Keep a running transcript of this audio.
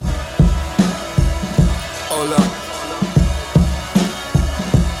Hold up.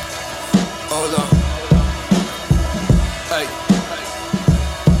 Hold up. Hey.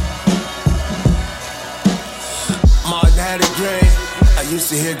 Martin had a dream. I used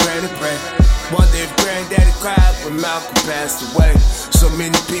to hear Granny pray. Wonder if Granddaddy cried when Malcolm passed away. So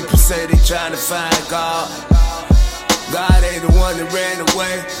many people say they trying to find God. God ain't the one that ran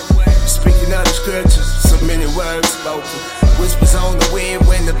away. Speaking of the scriptures, so many words spoken. Whispers on the wind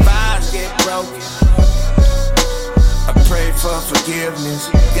when the vibes get broken. I pray for forgiveness.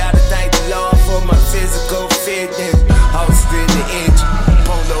 Gotta thank the Lord for my physical fitness. Hosted in the engine,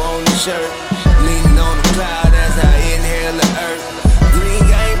 polo on the shirt, leaning on the cloud as I inhale the earth. Green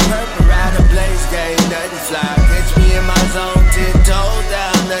game, purple, ride a blaze game, nothing fly. Catch me in my zone, 10 toes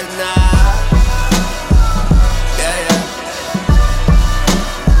down, nothing high. Yeah, yeah.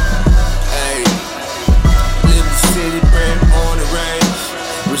 Hey, live the city, brim on the range.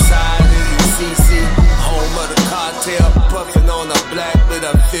 Reside in the CC, home of the cartel. Puffing on a black with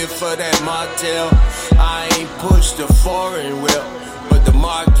a fit for that Martell. I ain't pushed the foreign whip, but the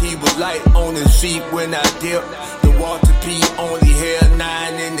marquee was light on his feet when I dipped. The Walter P only held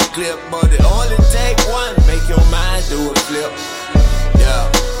 9 in the clip, but it only take one, make your mind do a flip.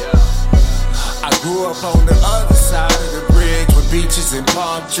 Yeah. I grew up on the other side of the bridge with beaches and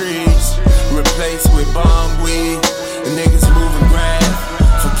palm trees, replaced with bomb weed and niggas moving grass.